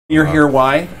You're here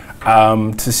why?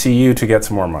 To see you to get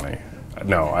some more money.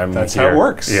 No, I'm That's here. how it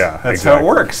works. Yeah, That's exactly. how it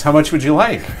works. How much would you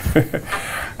like?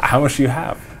 How much do you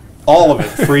have? All of it.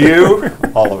 For you,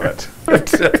 all of it.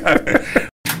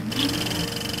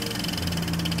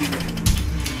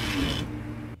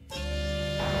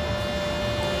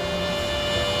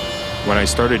 When I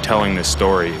started telling this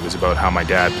story, it was about how my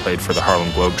dad played for the Harlem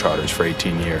Globetrotters for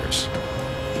 18 years.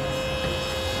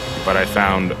 But I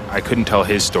found I couldn't tell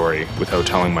his story without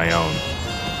telling my own.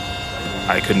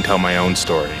 I couldn't tell my own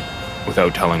story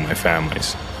without telling my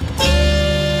family's.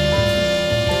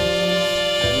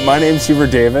 My name's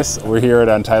Hubert Davis. We're here at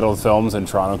Untitled Films in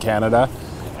Toronto, Canada.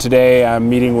 Today I'm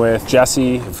meeting with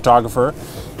Jesse, a photographer,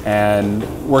 and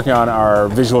working on our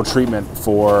visual treatment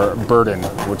for Burden,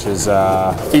 which is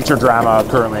a feature drama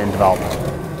currently in development.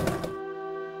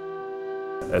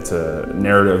 It's a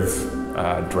narrative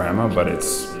drama, but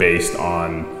it's based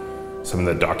on some of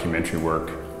the documentary work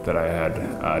that I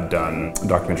had done. A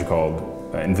documentary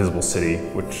called Invisible City,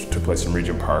 which took place in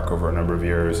Regent Park over a number of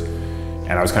years.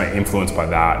 And I was kind of influenced by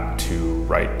that to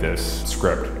write this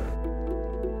script.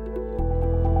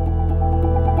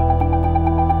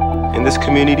 In this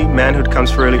community, manhood comes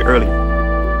fairly early.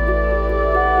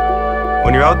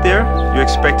 When you're out there, you're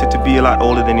expected to be a lot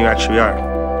older than you actually are.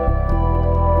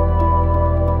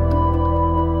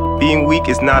 Being weak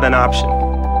is not an option.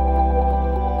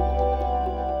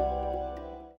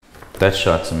 That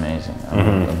shot's amazing.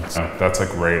 That's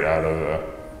like right out of the...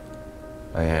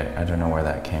 I don't know where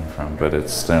that came from, but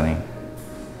it's stunning.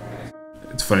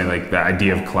 It's funny, like the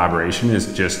idea of collaboration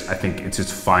is just, I think it's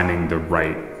just finding the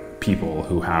right people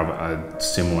who have a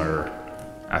similar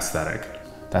aesthetic.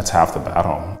 That's half the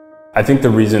battle. I think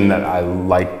the reason that I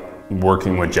like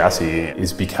working with Jesse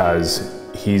is because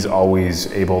he's always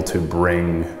able to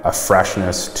bring a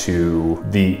freshness to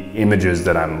the images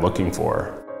that I'm looking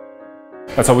for.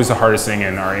 That's always the hardest thing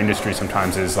in our industry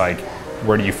sometimes is like,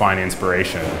 where do you find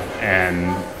inspiration?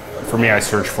 And for me, I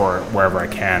search for it wherever I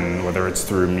can, whether it's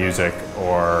through music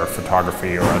or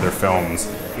photography or other films.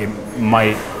 It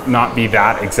might not be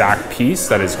that exact piece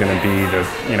that is going to be the,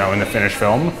 in the finished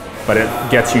film, but it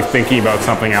gets you thinking about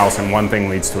something else and one thing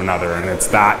leads to another. And it's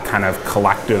that kind of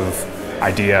collective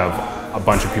idea of a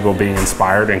bunch of people being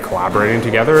inspired and collaborating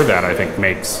together that I think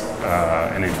makes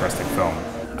an interesting film.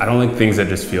 I don't like things that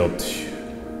just feel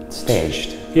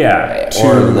Staged. Yeah.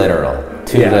 Or literal.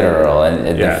 Too literal. And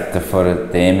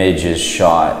the image is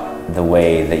shot the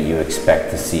way that you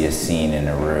expect to see a scene in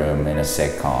a room in a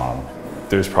sitcom.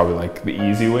 There's probably like the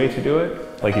easy way to do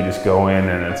it. Like you just go in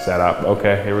and it's set up,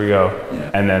 okay, here we go.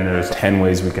 And then there's 10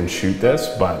 ways we can shoot this,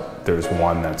 but there's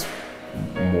one that's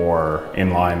more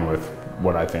in line with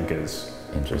what I think is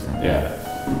interesting. Yeah.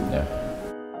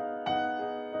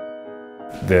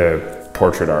 The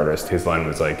portrait artist, his line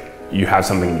was like, you have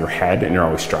something in your head and you're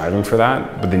always striving for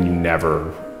that, but then you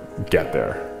never get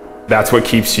there. That's what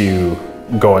keeps you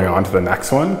going on to the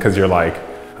next one, because you're like,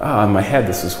 oh, in my head,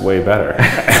 this is way better.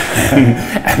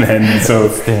 and then, so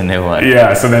it's the new one.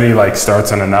 Yeah, so then he like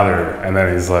starts on another, and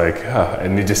then he's like, oh,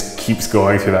 and he just keeps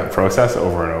going through that process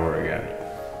over and over again.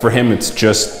 For him, it's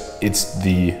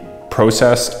the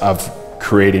process of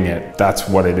creating it. That's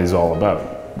what it is all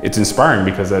about. It's inspiring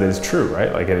because that is true,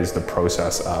 right? Like it is the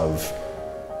process of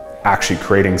actually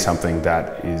creating something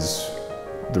that is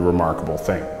the remarkable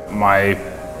thing. My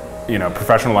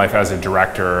professional life as a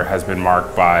director has been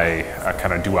marked by a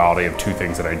kind of duality of two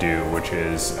things that I do, which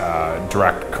is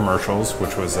direct commercials,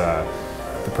 which was the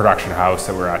production house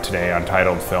that we're at today,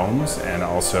 Untitled Films, and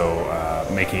also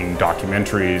making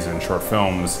documentaries and short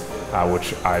films,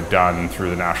 which I've done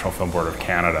through the National Film Board of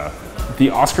Canada.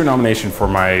 The Oscar nomination for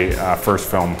my first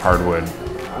film, Hardwood,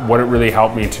 what it really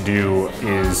helped me to do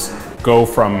is go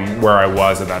from where I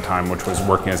was at that time, which was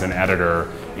working as an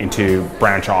editor, into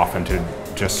branch off into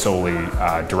just solely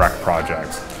direct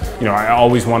projects. I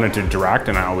always wanted to direct,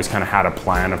 and I always kind of had a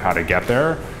plan of how to get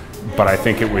there, but I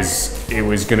think it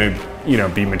was going to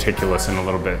be meticulous and a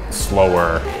little bit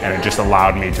slower, and it just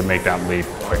allowed me to make that leap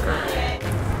quicker.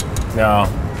 No,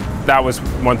 that was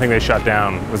one thing they shut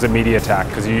down, was a media tech,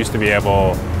 because you used to be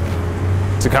able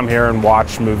to come here and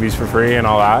watch movies for free and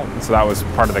all that, so that was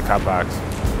part of the cutbacks.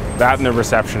 That and the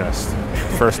receptionist,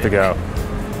 first to go.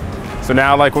 So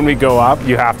now, like when we go up,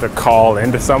 you have to call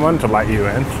into someone to let you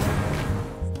in.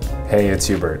 Hey, it's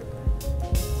Hubert.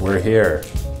 We're here.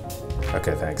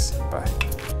 Okay, thanks, bye.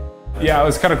 Yeah, it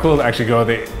was kind of cool to actually go to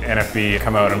the NFB,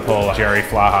 come out and pull Jerry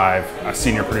Flahive, a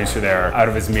senior producer there, out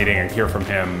of his meeting and hear from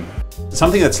him.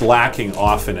 Something that's lacking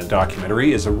often in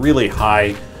documentary is a really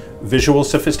high visual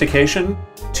sophistication.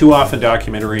 Too often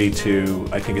documentary, to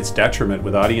I think its detriment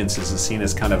with audiences, is seen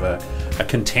as kind of a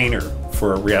container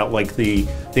for like the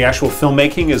actual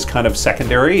filmmaking is kind of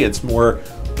secondary. It's more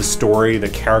the story, the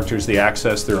characters, the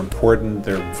access. They're important,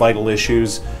 they're vital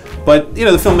issues, but the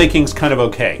filmmaking's kind of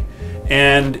okay.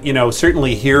 And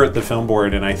certainly here at the Film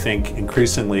Board, and I think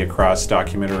increasingly across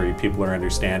documentary, people are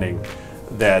understanding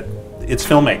that it's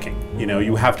filmmaking.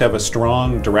 You have to have a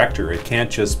strong director. It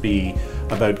can't just be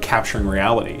about capturing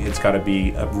reality. It's got to be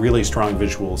a really strong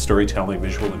visual storytelling,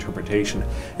 visual interpretation,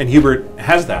 and Hubert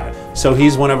has that. So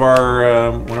he's one of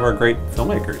our great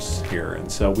filmmakers here,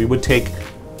 and so we would take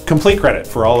complete credit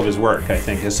for all of his work. I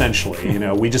think essentially,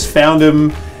 we just found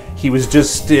him. He was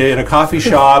just in a coffee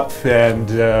shop, and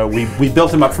we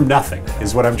built him up from nothing.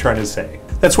 Is what I'm trying to say.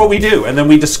 That's what we do, and then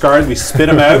we discard, we spit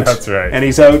him out. That's right. And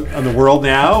he's out on the world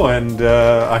now, and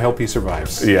I hope he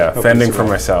survives. Yeah, fending for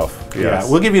myself. Yes.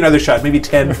 Yeah, we'll give you another shot, maybe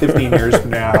 10, 15 years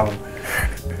from now.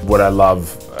 What I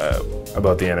love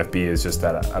about the NFB is just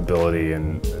that ability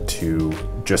and to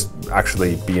just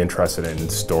actually be interested in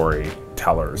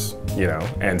storytellers,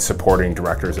 and supporting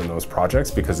directors in those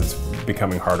projects, because it's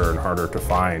becoming harder and harder to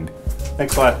find.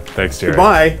 Thanks a lot. Thanks, Jerry.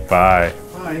 Goodbye. Bye.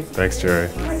 Bye. Thanks, Jerry.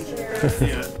 Bye,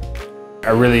 Jerry. I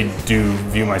really do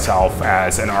view myself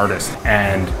as an artist,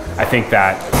 and I think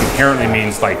that inherently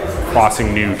means like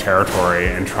crossing new territory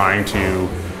and trying to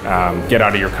get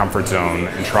out of your comfort zone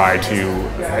and try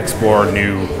to explore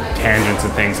new tangents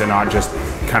and things, and not just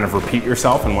kind of repeat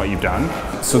yourself in what you've done.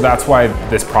 So that's why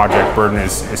this project, Burden,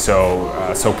 is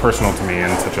so personal to me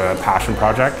and such a passion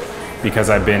project, because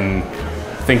I've been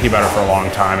thinking about it for a long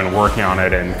time and working on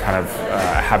it, and kind of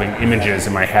having images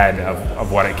in my head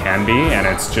of what it can be, and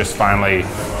it's just finally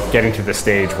getting to the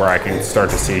stage where I can start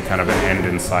to see kind of an end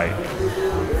in sight.